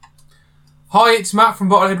Hi, it's Matt from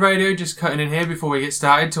Bottlehead Radio, just cutting in here before we get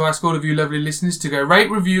started to ask all of you lovely listeners to go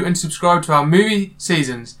rate, review and subscribe to our movie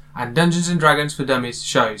seasons and Dungeons & Dragons for Dummies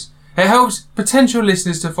shows. It helps potential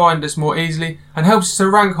listeners to find us more easily and helps us to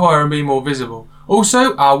rank higher and be more visible.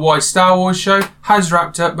 Also, our Why Star Wars show has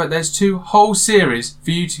wrapped up, but there's 2 whole series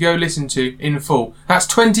for you to go listen to in full. That's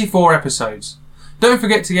 24 episodes. Don't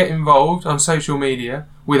forget to get involved on social media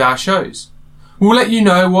with our shows. We'll let you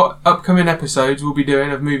know what upcoming episodes we'll be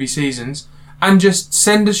doing of movie seasons, and just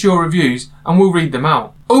send us your reviews and we'll read them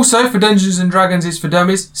out. Also, for Dungeons & Dragons is for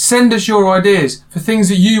Dummies, send us your ideas for things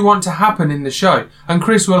that you want to happen in the show, and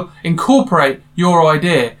Chris will incorporate your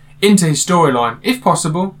idea into his storyline, if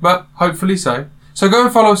possible, but hopefully so. So go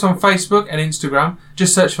and follow us on Facebook and Instagram,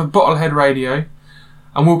 just search for Bottlehead Radio,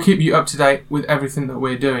 and we'll keep you up to date with everything that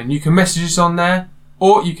we're doing. You can message us on there,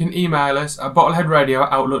 or you can email us at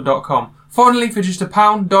bottleheadradio@outlook.com. Finally, for just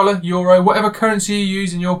 £1, $1, euro, whatever currency you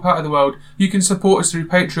use in your part of the world, you can support us through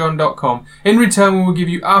patreon.com. In return, we will give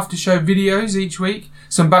you after-show videos each week,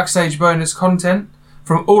 some backstage bonus content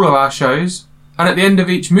from all of our shows, and at the end of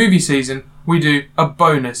each movie season, we do a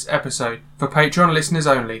bonus episode for Patreon listeners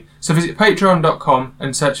only. So visit patreon.com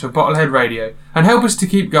and search for Bottlehead Radio, and help us to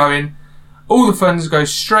keep going. All the funds go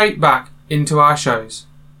straight back into our shows.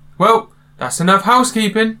 Well, that's enough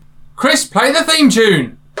housekeeping. Chris, play the theme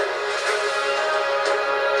tune!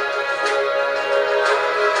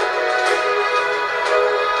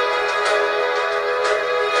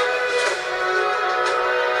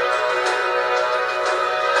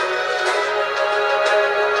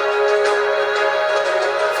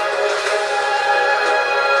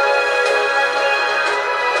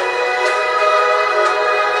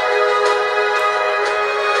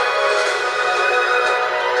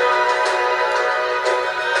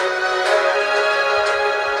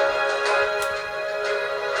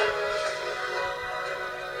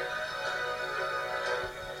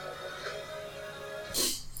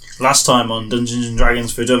 Last time on Dungeons &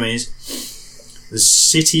 Dragons for Dummies, the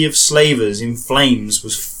city of slavers in flames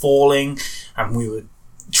was falling and we were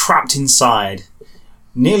trapped inside.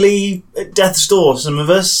 Nearly at death's door, some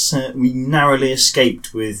of us. We narrowly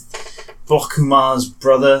escaped with Blokumar's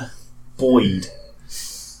brother, Boyd,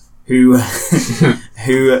 who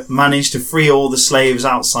managed to free all the slaves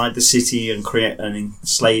outside the city and create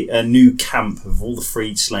a new camp of all the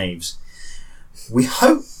freed slaves. We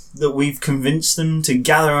hope that we've convinced them to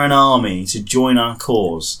gather an army to join our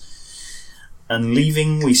cause. And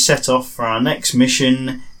leaving, we set off for our next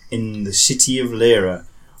mission in the city of Lyra.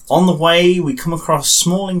 On the way, we come across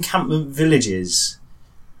small encampment villages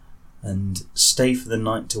and stay for the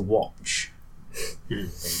night to watch.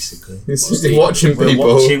 Basically, watching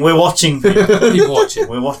people. We're watching people. People watching.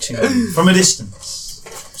 We're watching them from a distance.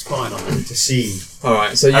 Spying on them to see. All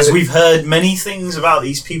right. So as we've heard many things about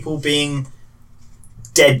these people being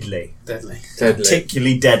deadly.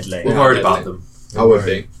 Particularly deadly. We're worried about them. I would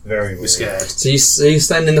be. Very We're scared. So you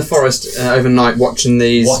stand in the forest overnight watching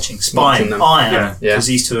these... Spying them. I am. Yeah. Because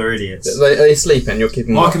these two are idiots. Are they sleeping? You're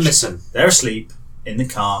keeping watch? I can listen. They're asleep in the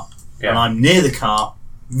cart. Yeah. And I'm near the cart,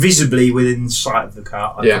 visibly within sight of the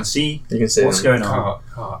cart. I can see what's going on.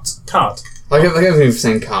 Cart. I get everything for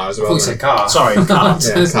saying car as well. I thought you said car. Sorry, cart.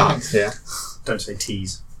 Cart, yeah. Don't say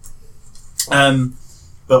tease.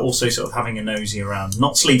 But also sort of having a nosy around.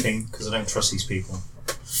 Not sleeping, because I don't trust these people.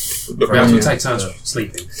 We'll take turns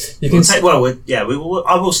sleeping. You can I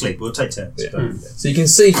will sleep. We'll take turns. Yeah. So you can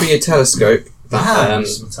see through your telescope that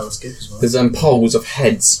some telescope as well. There's poles of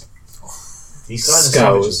heads. These guys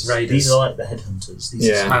skulls. Are These are like the headhunters.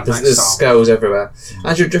 There's skulls everywhere.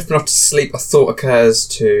 As you're drifting off to sleep, a thought occurs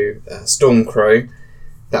to Stormcrow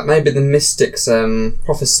that maybe the mystic's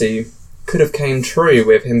prophecy could have came true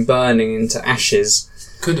with him burning into ashes.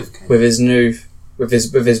 Could have came. With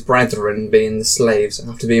his brethren being the slaves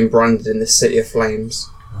after being branded in the city of flames.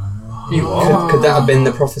 Could that have been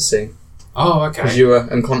the prophecy? Oh, okay. Because you were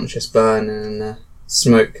unconscious, burning and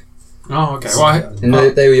smoke. Oh, okay. Well, and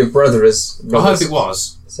they were your brothers. I hope it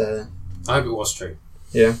was. So, I hope it was true.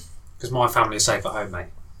 Yeah. Because my family is safe at home,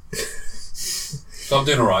 mate. So I'm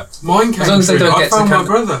doing alright. Mine came true. I found my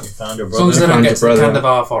brother. You found your brother. As long as they don't get to the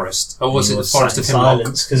Kandahar forest. Or was it the forest of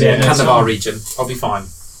Hemlock? Kandahar region. I'll be fine.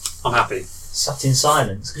 I'm happy. Sat in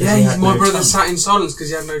silence. Yeah, my brother sat in silence because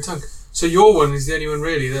he had no tongue. So your one is the only one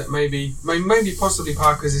really that maybe possibly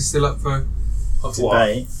Parker's is still up for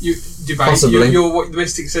debate. Debate. Possibly. You're what the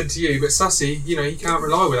mystic said to you, but Sassy, he can't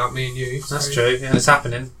rely without me and you. So. That's true. Yeah, it's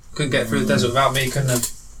happening. Couldn't get through the desert without me. Couldn't have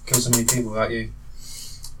killed so many people without you.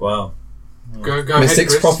 Wow. Go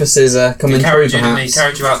Mystic's ahead, prophecies are coming true, perhaps. He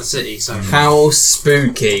carried you out the city. So how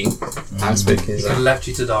spooky! How spooky is he could that? have left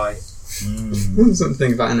you to die. Something to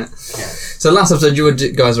think about, innit? Yeah. So last episode, you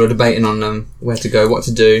guys were debating on where to go, what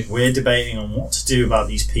to do. We're debating on what to do about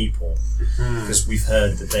these people because we've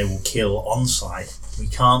heard that they will kill on sight. We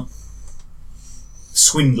can't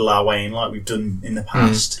swindle our way in like we've done in the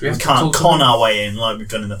past. Do we We have to can't talk to con them? our way in like we've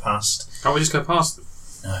done in the past. Can't we just go past them?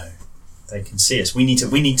 No, they can see us. We need to.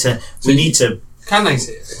 Can they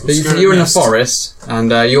see it? So you're in the forest, and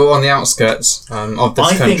you're on the outskirts of this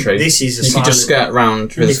I country. think this is a you could just silent- skirt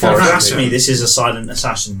around through the If you forest. ask me, this is a silent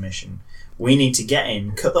assassin mission. We need to get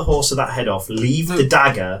in, cut the horse of that head off, leave the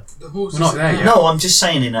dagger. The horse We're not there yet. No, I'm just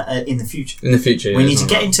saying in the future. In the future, We yeah, need to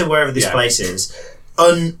it's get all into wherever this Yeah. place is,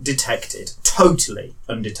 undetected, totally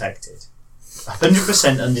undetected,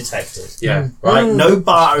 100% undetected. Yeah. Right? No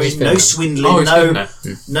bartering, He's no been swindling, Oh,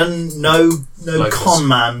 it's no, been no Locals. con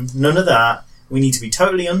man, none of that. We need to be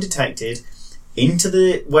totally undetected into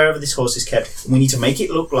the wherever this horse is kept. We need to make it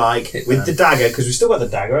look like with the dagger because we've still got the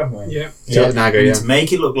dagger, haven't we? Yeah. Yeah, dagger, We need yeah. to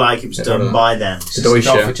make it look like it was Get done rid of by them. The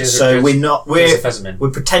Deutsche. So we're Pheasant.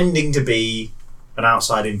 pretending to be an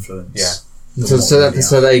outside influence. Yeah.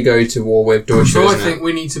 So they go to war with Deutsche, So I isn't think it?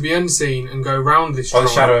 we need to be unseen and go round this By the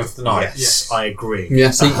tribe. shadow of the night. Yes, Yes. I agree.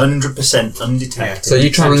 Yeah, so 100% undetected. So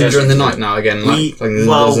you're travelling Just- during the night now again, like in the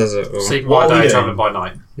well, desert? Or, Sleeping What by are we day, doing? travelling by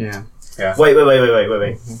night. yeah. Wait.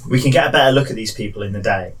 We can get a better look at these people in the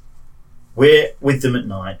day. We're with them at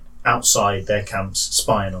night, outside their camps,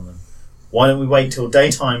 spying on them. Why don't we wait till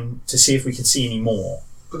daytime to see if we can see any more?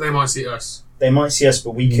 But they might see us. They might see us,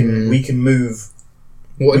 but we can move.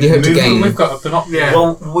 What do you hope to Move them gain? We've got a binocular. Yeah.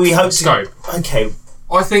 Well, we hope to. Scope. Okay.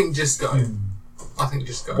 I think just go. I think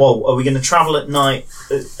just go. Well, are we going to travel at night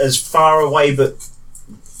as far away, but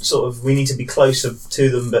sort of we need to be closer to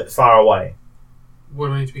them, but far away? We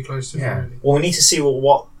need to be close to Yeah. them, really. Well, we need to see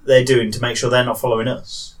what they're doing to make sure they're not following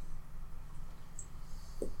us.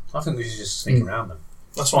 I think we should just sneak around them.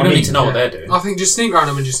 That's We what I don't mean. need to know what they're doing. I think just sneak around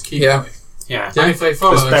them and just keep Yeah. going. Yeah. And if they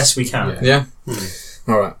follow As us, best we can. Yeah. Yeah.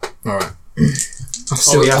 All right. I'll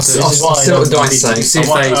see we what have to- I'll this is why I see what don't the want dice to be- say. See I if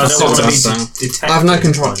want- they- I don't see want what to they say. be detected. I have no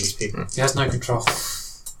control. by these people. He has no control.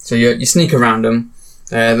 So you sneak around them.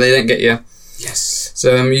 They don't get you. Yes.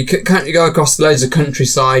 So you go across loads of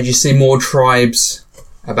countryside. You see more tribes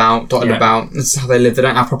dotted Yeah. about. This is how they live. They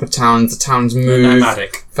don't have proper towns. The towns move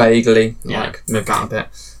Nomadic. vaguely, Yeah. move out a bit.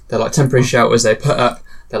 They're like temporary shelters they put up.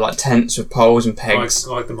 They're like tents with poles and pegs.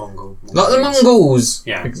 Like the Mongol. Like the Mongols.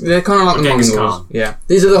 Yeah. They're kind of like Or the Genghis Mongols. Khan. Yeah.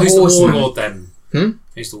 These are the Who's the horsemen. warlord then? Hmm?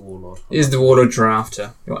 Who's the warlord? Is the warlord you're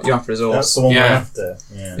after? You're after his horse. That's the one we're Yeah. after.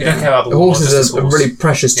 Yeah. You don't care about the The warlord. horses just are his horse. really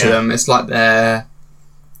precious to Yeah. them. It's like they're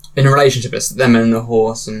in a relationship. It's them and the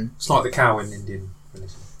horse, and It's like the cow in Indian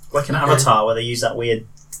religion. Like an avatar where they use that weird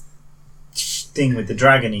thing with the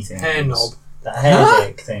dragony thing. hair knob, That hair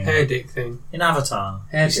dick thing. hair dick thing. In Avatar.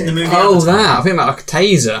 Hair You seen the dick. movie oh, Avatar? that I think about like a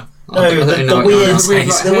taser. No, I don't the know what weird, you're The weird,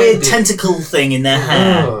 like, the hair weird dick. tentacle thing in their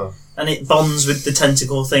hair. Oh. And it bonds with the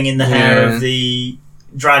tentacle thing in the hair Yeah. of the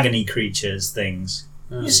dragony creatures things.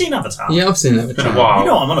 Oh. You've seen Avatar? Yeah, I've seen that. It's been a while. You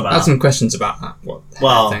know what I'm on I had about. some questions about that. What hair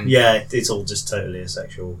Well, thing. yeah, it's all just totally a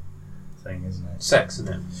sexual thing, isn't it? Sex, isn't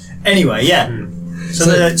it? Anyway, yeah. Hmm. So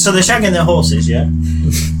they're shagging their horses, yeah?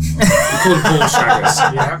 We call them horse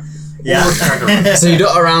shaggers. Yeah. Yeah. Horse shagger. So you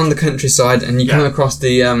dot around the countryside and you come Yeah. across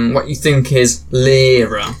the what you think is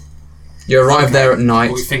Lyra. You arrive there at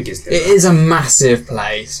night. What we think is It is a massive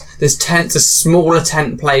place. There's tents, a smaller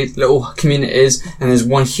tent place, little communities, and there's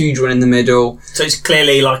one huge one in the middle. So it's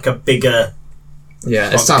clearly like a bigger... Yeah,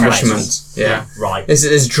 Like establishment. Yeah. Right.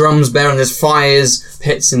 There's drums there and there's fires,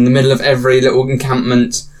 pits in the middle of every little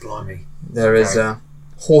encampment. Blimey. There is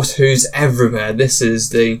horse hooves everywhere. This is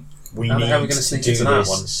the... We How the need hell are we gonna to sneak do into that this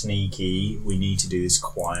one? sneaky. We need to do this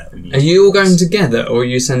quiet. We need Are you all going together, or are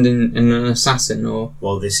you sending in an assassin, or...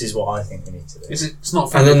 Well, this is what I think we need to do. It's not a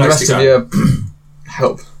And friendly then the place rest to of go. you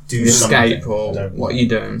help Do escape, something. or I don't what are know. you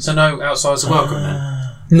doing? So no outsiders are welcome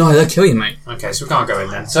then? No, they'll kill you, mate. Okay, so we can't go in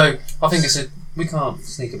then. So I think we can't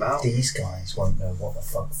sneak about. These guys won't know what the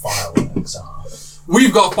fuck fireworks are.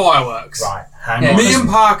 We've got fireworks. Right, hang Yeah, on. Me and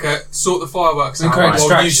Parker sort the fireworks We out create a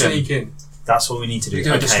while you distraction. sneak in. That's what we need to do. We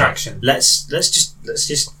do a distraction. Let's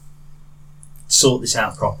just sort this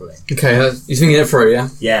out properly. Okay, you're thinking it through, yeah?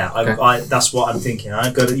 Yeah, Okay. I that's what I'm thinking.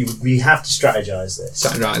 I've got to, we have to strategize this.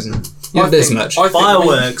 Strategizing. You do this much. I think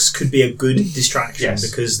Fireworks could be a good distraction Yes.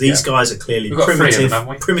 because these Yeah. guys are clearly We've got three of primitive, them, haven't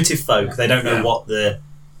we? primitive folk. They don't know Yeah. what they're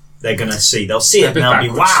going to see. They'll see They're it a and bit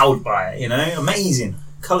they'll be backwards. wowed by it. You know, amazing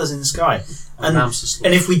colours in the sky. And Mouse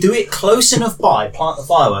and if we do it close enough by, plant the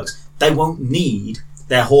fireworks, they won't need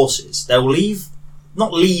their horses. They'll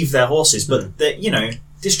not leave their horses, but they, you know,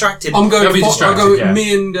 distracted. I'm going. They'll be I'll distracted, go with yeah.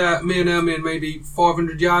 me and Ermion maybe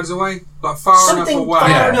 500 yards away, like far Something enough away. far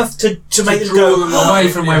Yeah. enough to make them draw go them away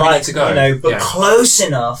from where we need to go. You know, but Yeah. close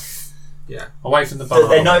enough Away from the that bar.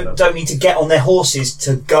 they don't need to get on their horses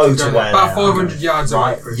to go to where about they are. 500 yards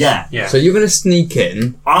away. Right. Yeah. Yeah. So you're going to sneak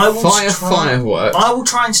in, I will fire try- fireworks. I will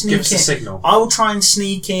try and sneak Give us in. a signal. I will try and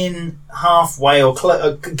sneak in halfway or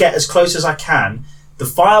get as close as I can. The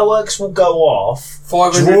fireworks will go off,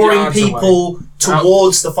 500 drawing yards away. people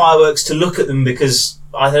towards the fireworks to look at them because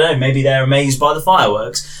I don't know, maybe they're amazed by the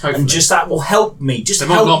fireworks, Hopefully. and just that will help me. Just They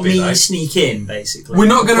might help not be, me though. sneak in, basically. We're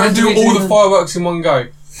not going When to do do we do all the them? fireworks in one go.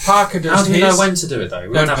 Parker does How do we his. know when to do it though? We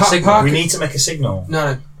No, don't have a Pa- signal. Parker- We need to make a signal.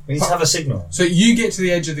 No. We need to have a signal. So you get to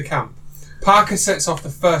the edge of the camp. Parker sets off the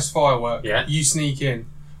first firework. Yeah. You sneak in.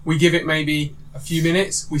 We give it maybe a few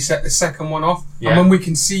minutes. We set the second one off. Yeah. And when we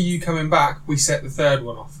can see you coming back, we set the third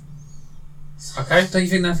one off. Okay? Don't you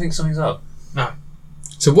think they think something's up?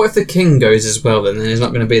 So what if the king goes as well then? Then he's not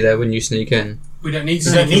going to be there when you sneak in. We don't need to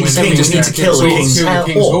We don't sneak in need when the king, King's we need there. to kill the We'll king's kill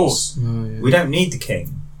the king's horse. Oh, yeah. We don't need the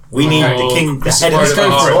king. We need Okay. the king, the This is head of where the the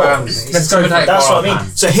king's bar horse. lands. Let's go for it. Intimidate That's bar what I mean.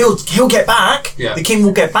 lands. So he'll get back. Yeah. The king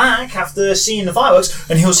will get back after seeing the fireworks,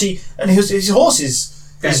 and he'll see, and his horse is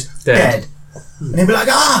dead. And he'll be like,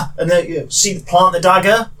 and then you see the plant the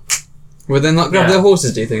dagger. Will they not grab Yeah. their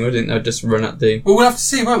horses, do you think? Or didn't they just run at the... Well, we'll have to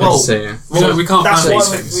see, won't we? Well, Let's see, yeah. So we can't That's plan why these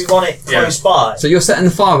things. we want it Yeah. close by. So you're setting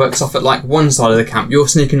the fireworks off at like one side of the camp. You're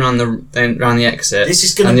sneaking around the exit. This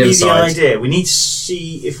is going and to the be other the side. idea. We need to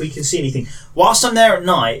see if we can see anything. Whilst I'm there at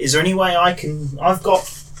night, is there any way I've got,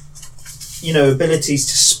 abilities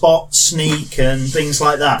to spot, sneak, and things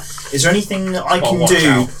like that. Is there anything that I Spot, can watch do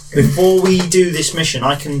out. before we do this mission?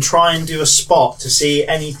 I can try and do a spot to see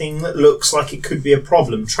anything that looks like it could be a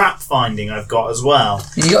problem. Trap finding I've got as well.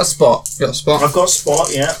 You got a spot. You got a spot. I've got spot,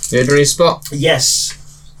 yeah. Yeah, do you spot? Yes.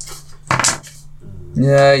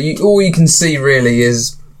 Yeah, all you can see really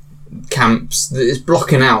is camps that is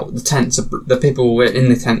blocking out the tents. The people in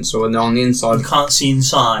the tents or on the inside. You can't see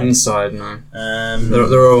inside. Inside, no.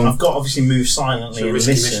 They're all. I've got obviously move It's silently a and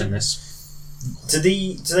risky listen. mission, this. Do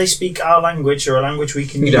they speak our language or a language we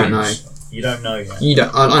can You use? don't know. You don't know yet. You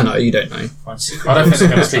don't. I know you don't know. Fine, secret I don't think they're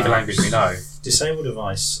going to device. speak a language we know. Disable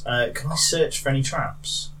device. Can I search for any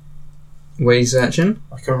traps? Where are you searching?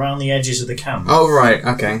 Like around the edges of the camp? Oh right,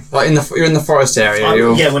 okay. Like you're in the forest area.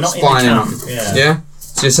 You're yeah, we're not in the spying camp. on- Yeah. Yeah.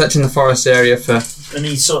 So you're searching the forest area for.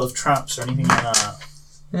 Any sort of traps or anything like that?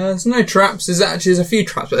 There's no traps. There's a few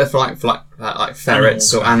traps, but they're for like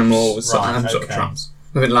ferrets or animals, Right, and sort of okay. traps.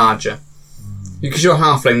 A bit larger. Because you're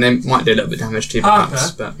halfling, they might do a little bit of damage to you,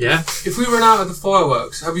 perhaps. But Yeah? If we run out of the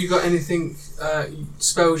fireworks, have you got anything,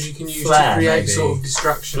 spells you can use Flare, to create maybe. sort of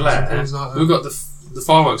distractions and Flare. things like that? We've got the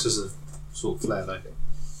fireworks as a sort of flare though.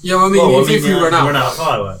 Yeah, I mean, Well, if we run out, of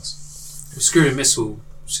fireworks. Obscuring mist will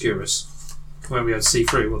obscure us. Won't be able to see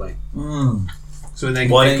through, will they? Mm. So when they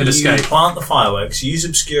Why could don't you escape. plant the fireworks, use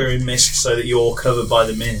obscuring mist so that you're covered by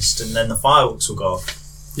the mist, and then the fireworks will go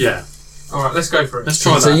off. Yeah. all right, let's go for it. Let's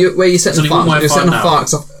try so that. where you setting There's the only one way fireworks? You're of setting the finding out.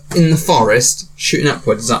 fireworks off in the forest, shooting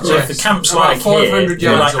upwards. Is that So right? if the camp's About like here, 500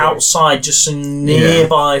 you're yards like away. outside just some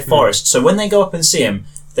nearby forest. So when they go up and see him,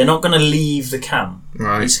 they're not going to leave the camp.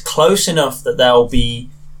 Right. It's close enough that they'll be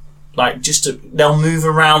like they'll move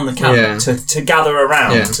around the camp Yeah. to gather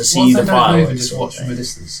around Yeah. to What see if the they don't move fireworks. and just sort of watch from a thing.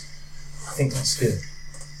 distance? I think that's good.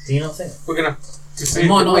 Do you not think? We're gonna. We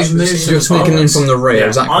might not even move So you're sneaking in from the rear. Yeah.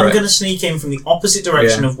 Is that I'm correct? going to sneak in from the opposite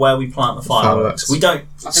direction Yeah. of where we plant the fireworks. Fireworks. We don't.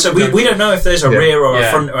 I think So we're we don't know if there's a Yeah. rear or a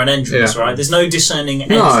Yeah. front or an entrance, Yeah. right? There's no discerning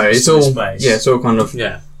entrance No, it's to all. this place. Yeah, it's all kind of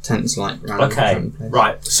Yeah. tents like round. Okay, the place.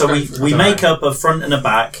 right. So Go we for it. we I make don't up a front and a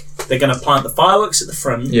back. They're going to plant the fireworks at the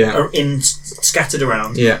front, Yeah. or scattered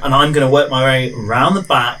around, Yeah. and I'm going to work my way around the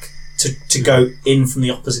back to go in from the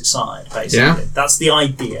opposite side. Basically, Yeah. that's the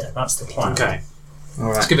idea. That's the plan. Okay. All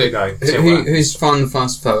Let's right. give it a go. See how it works. Who's firing the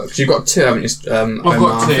first fireworks? You've got two, haven't you? I've got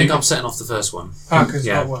Omar? I two. think I'm setting off the first one. Parker's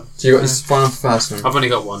Yeah. got one. So you got this firing off the first one. I've only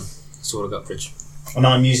got one. That's all I've got, Bridge. And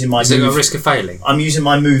I'm using my Is it got a move. risk of failing? I'm using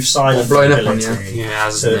my move silent Or blowing up on ability. Yeah, it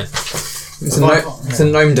has, So- isn't it? It's a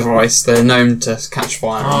gnome device. They're gnome to catch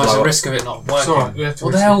fire. Oh, and there's blow a up. risk of it not It's all right, working. we have to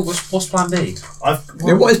What the risk hell? What's plan B? I've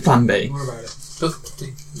Yeah, what is Plan B? What about it? Look, Go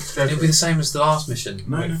it'll for be it. the same as the last mission.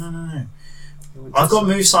 no. I've got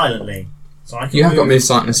move silently, so I can. You have got move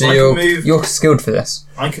silentness, so I can move- you're skilled for this.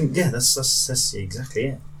 I can. Yeah, that's exactly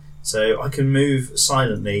it. So I can move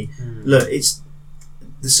silently. Hmm. Look, it's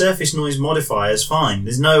the surface noise modifier is fine.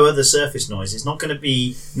 There's no other surface noise. It's not going to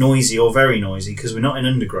be noisy or very noisy because we're not in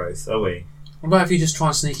undergrowth, are we? What about if you just try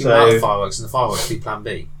and sneak in So- without the fireworks and the fireworks be plan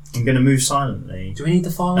B? I'm going to move silently, Do we need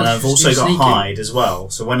the fireworks? and I've Just also do got sneaking? hide as well.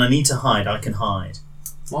 So when I need to hide, I can hide.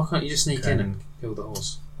 Why can't you just sneak Okay. in and kill the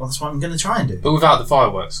horse. Well, that's what I'm going to try and do. But without the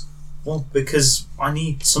fireworks. Well, because I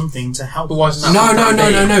need something to help. But why isn't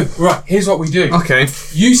that No. Right, here's what we do. Okay.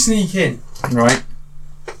 You sneak in. Right.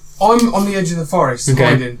 I'm on the edge of the forest, Okay.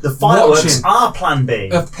 hiding. The fireworks watching. are plan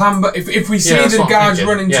B. Plan, but if we see that's the what I'm guards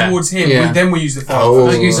thinking. running Yeah. towards him, Yeah. then we use the Oh.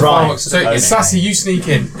 fireworks. Don't use the Right. fireworks. So at the it's beginning. Sassy, you sneak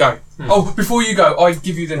in. Go. Oh, before you go, I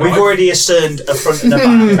give you the We've knife. already ascerned a front and a back.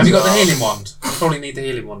 Have you got the healing wand? You probably need the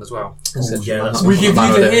healing wand as well. yeah, that's We give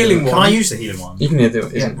you the healing Can one. I use the healing one? You can do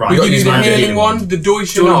it. Yeah. Right. Right. We You give you use the my healing healing one, one. the Do you want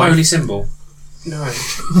a Deutsche holy knife. symbol? No.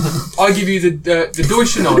 I give you the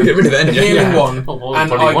Deutsche knife, Get rid of it, the yeah. healing Yeah. one, Well, and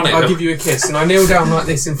probably want it, I though. give you a kiss, and I kneel down like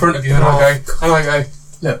this in front of you, and I go,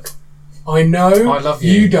 look, I know I love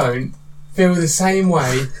you. don't feel the same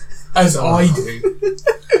way as I do.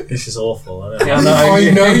 This is awful. I don't Yeah, know. I know. I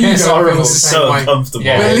know you It's don't horrible. feel the This is same so way. uncomfortable.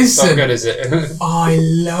 Yeah, But it's not listen. good, is it? I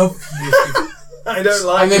love you. I don't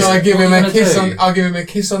like And then it. I give What him are you a gonna kiss do? on. I'll give him a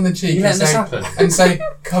kiss on the cheek You and letting this say, happen?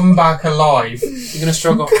 "Come back alive." You're gonna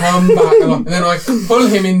struggle. Come back alive. And then I pull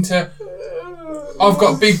him into. I've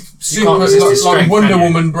got big, super, can't resist his like strength, Wonder can you?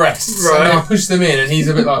 Woman breasts, Right. and I push them in, and he's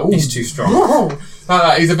a bit like, ooh, He's too strong. like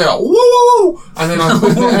that. He's a bit like, whoa, whoa, whoa. And then I put,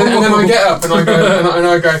 and then I get up and I go, and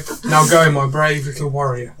I go, now go, my brave little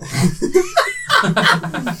warrior.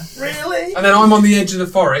 Really? And then I'm on the edge of the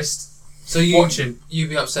forest, So watching. you'd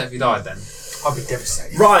be upset if you died then? I'll be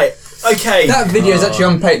devastated. Right. Okay. That video is actually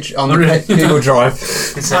on the Google Drive.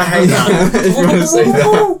 I hate that. If you want to see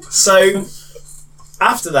that. So,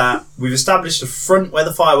 after that, we've established the front where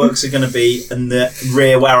the fireworks are going to be and the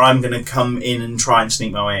rear where I'm going to come in and try and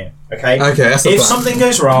sneak my way in. Okay? Okay, that's the If plan. something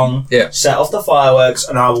goes wrong, Yeah. set off the fireworks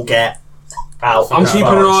and I will get out. I'm of the keeping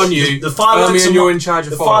an eye fireworks. on you. The fireworks and are you're my- in charge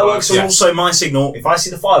of the fireworks are fireworks. also my signal. If I see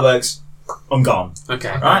the fireworks, I'm gone. Okay.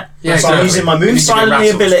 Right? Yeah, so I'm exactly. using my You move need to get silently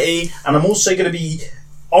rattled. ability, and I'm also going to be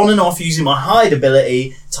on and off using my hide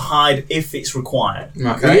ability to hide if it's required.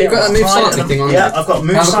 Okay, you've got that move silently thing on Yeah, there. I've got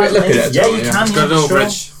move Have a quick silently. look at it, Yeah, Tom, you yeah. can. Got a little sure.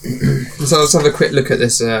 bridge. So let's have a quick look at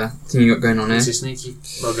this thing you got going on here. It's a sneaky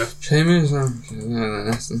bugger. Chambers,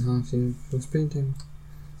 less than half your speed table.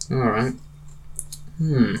 Alright.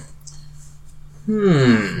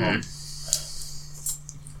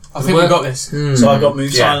 I think we got this. So I've got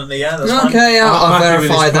move Yeah. silently. Yeah, that's fine. Okay, I'll I'm happy with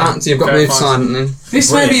verify this plan. that. So you've got move Verify. silently.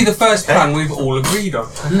 This may be Brilliant. the first plan we've all agreed on.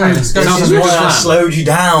 Okay, let's go. This Sounds is like a why good I plan. slowed you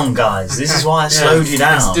down, guys. This is why I slowed you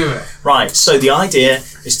down. Let's do it. Right, so the idea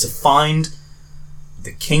is to find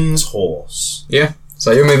the king's horse. Yeah.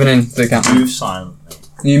 So you're moving in the camp. Move silently.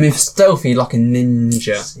 You move stealthy like a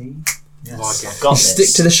ninja. See? Yes, Like it. I've got You this.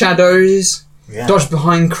 stick to the shadows. Yeah. Dodge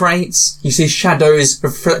behind crates. You see shadows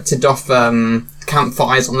reflected off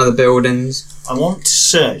campfires on other buildings. I want to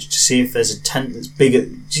search to see if there's a tent that's bigger.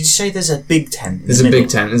 Did you say there's a big tent? in There's the a big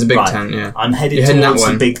middle? tent. There's a big Right. tent. Yeah. I'm headed You're heading that towards the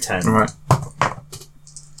one. big tent. All right.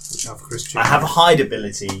 I have a hide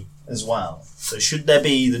ability as well. So should there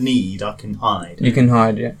be the need, I can hide. You can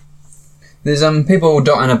hide. Yeah. There's people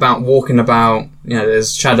dotting about, walking about. You know,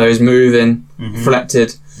 there's shadows moving, Mhm.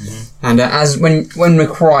 reflected, and as when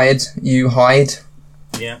required, you hide,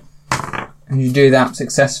 Yeah, and you do that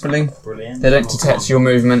successfully. brilliant. They don't detect your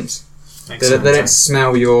movements. They don't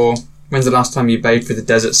smell your. When's the last time you bathed through the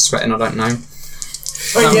desert sweating? I don't know.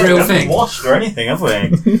 Oh, yeah, real we haven't thing? washed or anything, have we?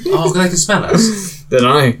 Oh, they can smell us. Don't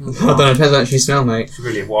know. I don't know. Depends how much you smell, mate. It's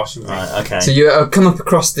really a washing machine. Right, okay. So you come up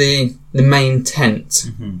across the main tent.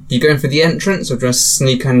 Mhm. You going for the entrance or just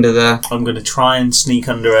sneak under the? I'm going to try and sneak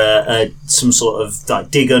under some sort of like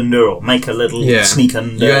dig under or make a little Yeah. sneak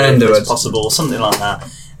under You're if under it's it. possible, something like that.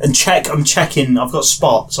 And check. I'm checking. I've got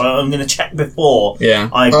spot, so I'm going to check before. Yeah.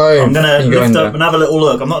 I'm Oh, going to you go lift under. up and have a little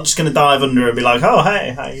look. I'm not just going to dive under and be like, "Oh,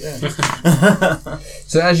 hey, how you doing?"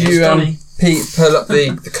 So as you pull up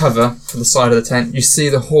the cover for the side of the tent, you see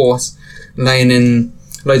the horse laying in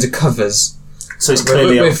loads of covers So it's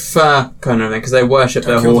clearly with fur kind of thing because they worship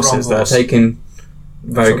their Don't kill the horses. wrong They're horse. taking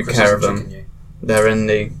very That's good what care of Chris them. is tricking you. They're in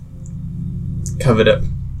the covered up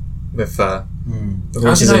with fur. The How do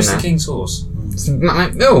horse you is know in it's the there. king's horse?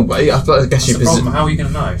 No, but I guess That's you the problem. presume. How are you going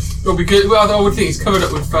to know? Well, because I would think it's covered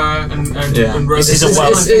up with fur and Yeah. and This is roses. a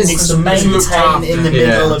well. it's- It's the main looked tent in the after. Yeah.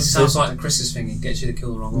 middle It of. sounds like Chris's thing. It gets you to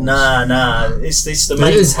kill the wrong horse. Nah. It's the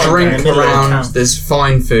main There's tent in drink the middle of the around. camp. There's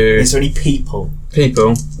fine food. Is there any people?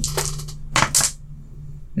 People.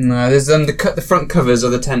 No, there's the front covers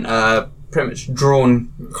of the tent are pretty much drawn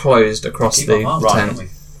closed across Keep the on mark, right. don't we?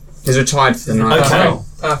 He's retired for the night. Okay. Oh.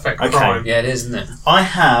 Perfect. Okay. Crime. Yeah, it is, isn't it? I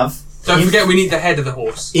have. Don't forget, we need the head of the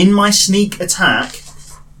horse. In my sneak attack,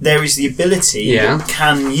 there is the ability Yeah. that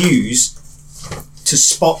can use to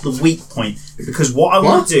spot the weak point, because what I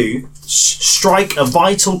want to do, strike a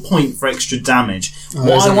vital point for extra damage.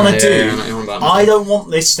 What I want to do, I don't want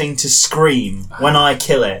this thing to scream when I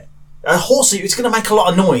kill it. A horse, it's going to make a lot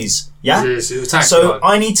of noise. Yeah. So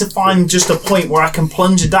I need to find just a point where I can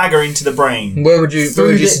plunge a dagger into the brain. Where would you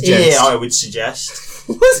Through the suggest? ear, I would suggest.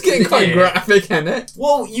 That's getting quite graphic, isn't it?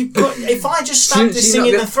 Well, if I just stab this thing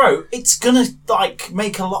in the throat, it's gonna like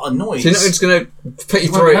make a lot of noise. So you're not just going to put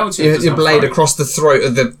your blade across the throat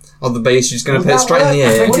of the beast. You're just going to put it straight in the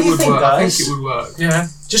ear. What do you think, I guys? think it would work. Yeah.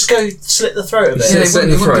 Just go slit the throat of it. Yeah, It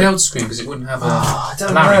certainly wouldn't be throat. able to scream because it wouldn't have a. I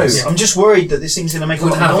don't larynx. know. I'm just worried that this thing's gonna make a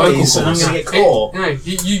lot Wouldn't of have noise, vocal and I'm cords. gonna get caught. No,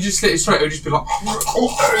 you just slit it straight. It would just be like.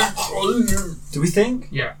 Do we think?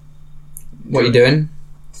 Yeah. What are you doing?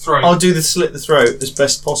 Throat. I'll do the slit the throat as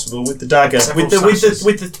best possible with the dagger. Several With the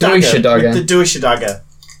dagger. Deutsche dagger. With the Deutsche dagger.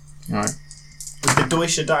 Right. With the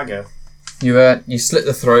Deutsche dagger. You slit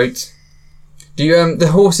the throat. Do you the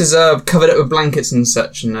horses are covered up with blankets and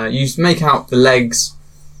such, and you make out the legs.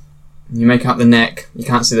 You make out the neck. You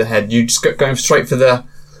can't see the head. You just go straight for the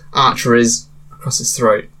arteries across its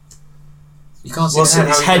throat. You can't see Well, the so head.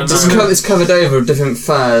 its how are you head gonna doesn't- know? It's covered over with different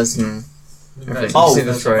furs and everything. Oh, You see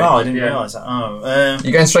the throat. I didn't Yeah. realise that.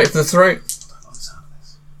 You going straight for the throat?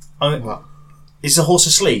 What? Is the horse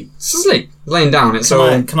asleep? It's asleep. Laying down. It's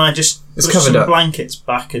all. Can I just It's push covered some up. blankets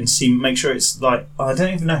back and make sure it's like I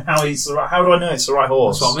don't even know how he's the right. How do I know it's the right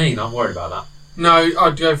horse? That's what I mean. I'm worried about that. No,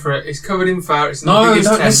 I'd go for it. It's covered in fur. It's in the No, biggest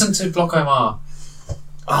don't tent. listen to Block Omar.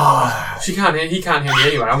 Ah, He can't hear me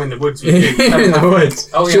anyway. I'm in the woods You're with you. in the woods.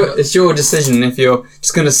 Oh, It's yeah, your- but- it's your decision if you're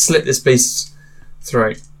just going to slit this beast's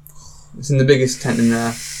throat. It's in the biggest tent in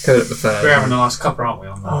there, covered up with fur. We're having a nice cuppa, aren't we,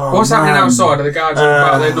 on that? Oh, What's happening man. outside? Are the guards all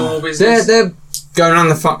about their normal business? They're going around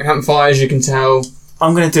the campfire, as you can tell.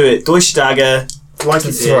 I'm gonna do it. Deutsche dagger, like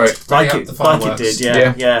it Throat. did, like Bring it, up the like it fireworks. did. Yeah,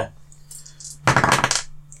 Yeah. yeah.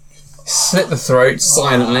 Slit the throat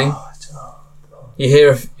silently. You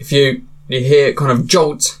hear you hear kind of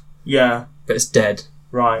jolt, Yeah. but it's dead.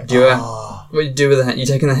 Right. Do you, Ah. What do you do with the head? You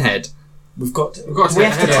taking the head? We've got. We've got to do we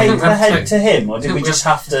take have the to head. take We the have to head take- to him, or I did think we we just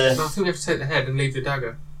have- have to? No, I think we have to take the head and leave the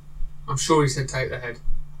dagger. I'm sure he said take the head.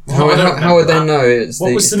 How would they that. know it's What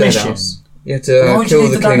the was the dead mission? house? You have Why to would you kill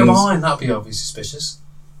leave the the dagger kings. behind? That'd be obviously suspicious.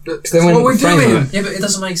 That's they what wouldn't we're frame doing. them. Yeah, but it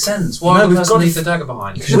doesn't make sense. Why No, would we've the person got leave to- the dagger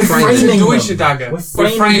behind? We're We're framing framing them. Deutsche dagger. We're We're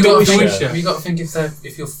framing framing Deutsche. Deutsche. Have you got to think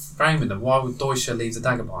if you're framing them, why would Deutsche leave the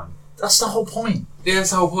dagger behind? That's the whole point. Yeah, that's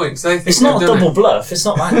the whole point. So they think It's not a they've done double it. bluff. It's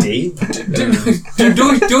not that deep.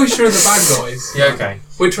 Deutsche are the bad guys. Yeah, okay.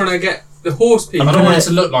 We're trying to get the horse people. I don't gonna want it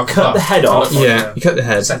to look like a cut bluff. the head To off. look like Yeah, you cut the a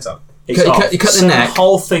head. setup. It's You cut- off. you cut the So neck.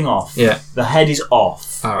 whole thing off. Yeah. The head is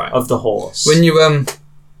off. All right. Of the horse. When you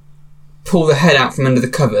pull the head out from under the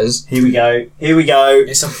covers, Here we go. Here we go.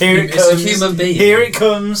 It's a, Here it it's a comes. human being. Here it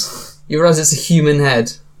comes. you realise it's a human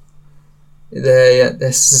head. They're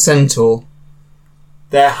a centaur.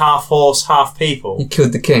 They're half horse, half He people.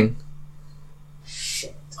 killed the king.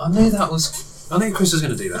 I knew Chris was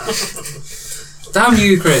going to do that. Damn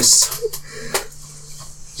you, Chris.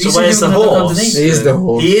 So where's the horse? He is the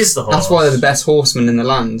horse. He is the horse. That's why they're the best horsemen in the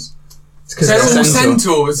land. It's because They're all they're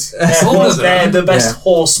centaur. centaurs. They're, all of them. they're the best Yeah.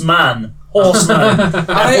 horseman. Horseman. Are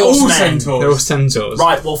they all Horsemen. centaurs? They're all centaurs.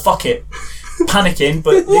 Right, well, fuck it. Panicking,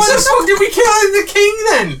 but Why this the is... fuck did we kill the king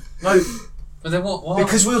then? No, But then what?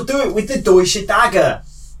 because we'll do it with the Deutsche dagger.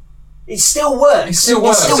 It still works. It still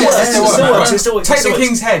works. It still Yeah, works. it It still still works. works. It still works. Take It still the works.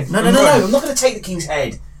 king's head. No, I'm not going to take the king's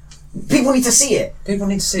head. People need to see it. People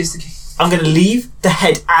need to see it's the king. I'm going to leave the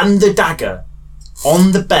head and the dagger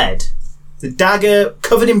on the bed. The dagger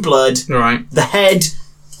covered in blood. Right. The head,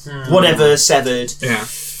 whatever, severed. Yeah.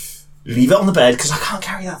 Leave it on the bed because I can't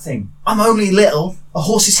carry that thing. I'm only little. A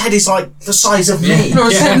horse's head is like the size of me. No,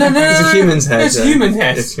 it's, no, It's a human's head. It's a yeah. human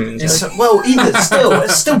head. It's a human's head. So- well, even still,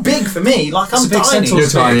 it's still big for me. Like I'm It's a big tiny. centaur. You're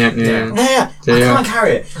tiny, yeah. Yeah, So I yeah. can't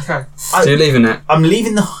carry it. Okay. So you're leaving it. I'm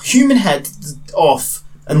leaving the human head off,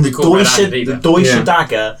 and the Be called Deutsche, red-handed the either. Deutsche Yeah.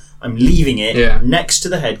 dagger. I'm leaving it Yeah. next to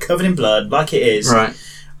the head, covered in blood, like it is, Right.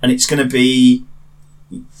 and it's going to be,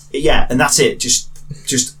 yeah, and that's it. Just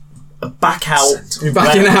back out. You're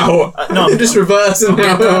backing out. No, You're just reversing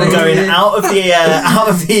now. I'm going out of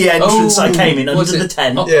the entrance I came in What's under it? the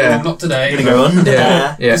tent. Not, Yeah. not today. I'm going to go under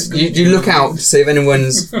Yeah. there. Yeah. You look out to see if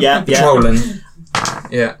anyone's Yeah, yeah. patrolling.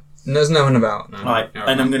 Yeah. And there's no one about. No. Right, Yeah,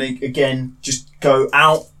 and I'm going to again just go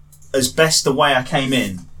out as best the way I came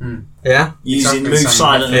in, Yeah. using Exactly move the same.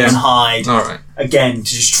 silently Yeah. and hide. All right. Again, to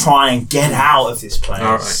just try and get out of this place.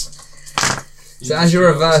 All right. So as you're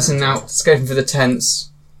reversing out, escaping for the tents,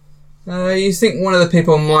 you think one of the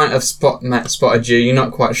people might have spotted you. You're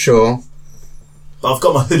not quite sure. But I've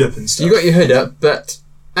got my hood up and stuff. You got your hood up, but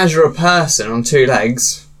as you're a person on 2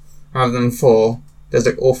 legs rather than 4, does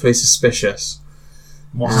look awfully suspicious.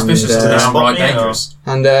 More And, suspicious to uh, Downright spot me, or- dangerous.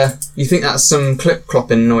 And you think that's some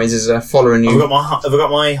clip-clopping noises following Have you. I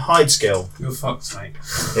got my hide skill? You're fucked, mate.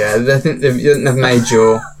 Yeah, they think they've made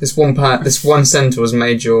your... This one centaur has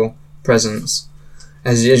made your presence.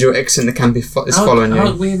 As you're exiting the camp, it's following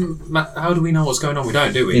how, you. how do we know what's going on? We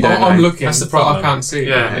don't, do we? You don't know. I'm looking. That's the but problem. I can't see.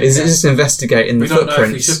 Yeah. He's just investigating the We don't know if we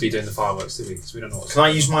footprints. should be doing the fireworks, do we? Because we don't know what's Can I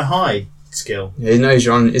use my hide skill? Yeah, he knows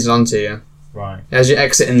he's onto you. Right. As you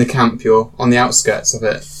exit in the camp, you're on the outskirts of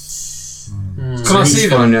it. Can I see them?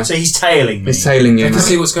 Following you. So he's tailing me. He's tailing you. You can mate.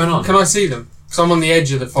 see what's going on. Can I see them? Because I'm on the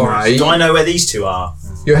edge of the forest. Right. Do I know where these two are?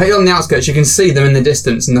 You're on the outskirts. You can see them in the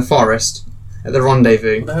distance in the forest at the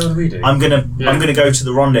rendezvous. What the hell do we do? I'm gonna go to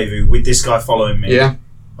the rendezvous with this guy following me. Yeah,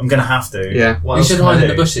 I'm gonna have to. Yeah. What we else should can I hide in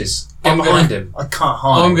do? the bushes. I'm Get gonna- behind him. I can't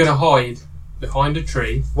hide. I'm going to hide behind a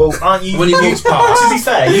tree. Well, aren't you? When he walks past. To be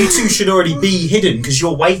fair, you two should already be hidden because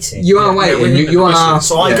you're waiting. you are Yeah, waiting. we're in the you bushes. are.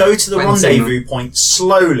 So I yeah, go to the waiting rendezvous point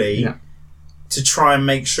slowly Yeah. to try and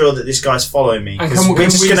make sure that this guy's following me. And 'Cause can we're we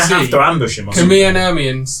just going to have see- to ambush him. Or Can me something. and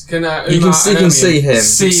Ermions... Can, You Umar can and see Ermion him.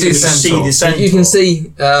 See See the the see centaur. the centaur? You can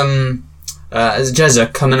see as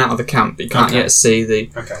Jezza coming out of the camp, but you can't Okay. yet see the.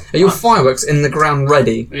 Okay. Are your fireworks in the ground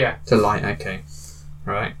ready Yeah. to light? Okay,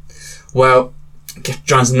 right. Well,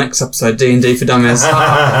 join us in the next episode. D&D for Dummies.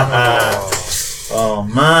 Oh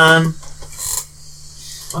man.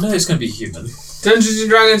 I know it's going to be human. Dungeons and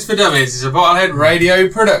Dragons for Dummies is a Bottlehead Radio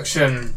production.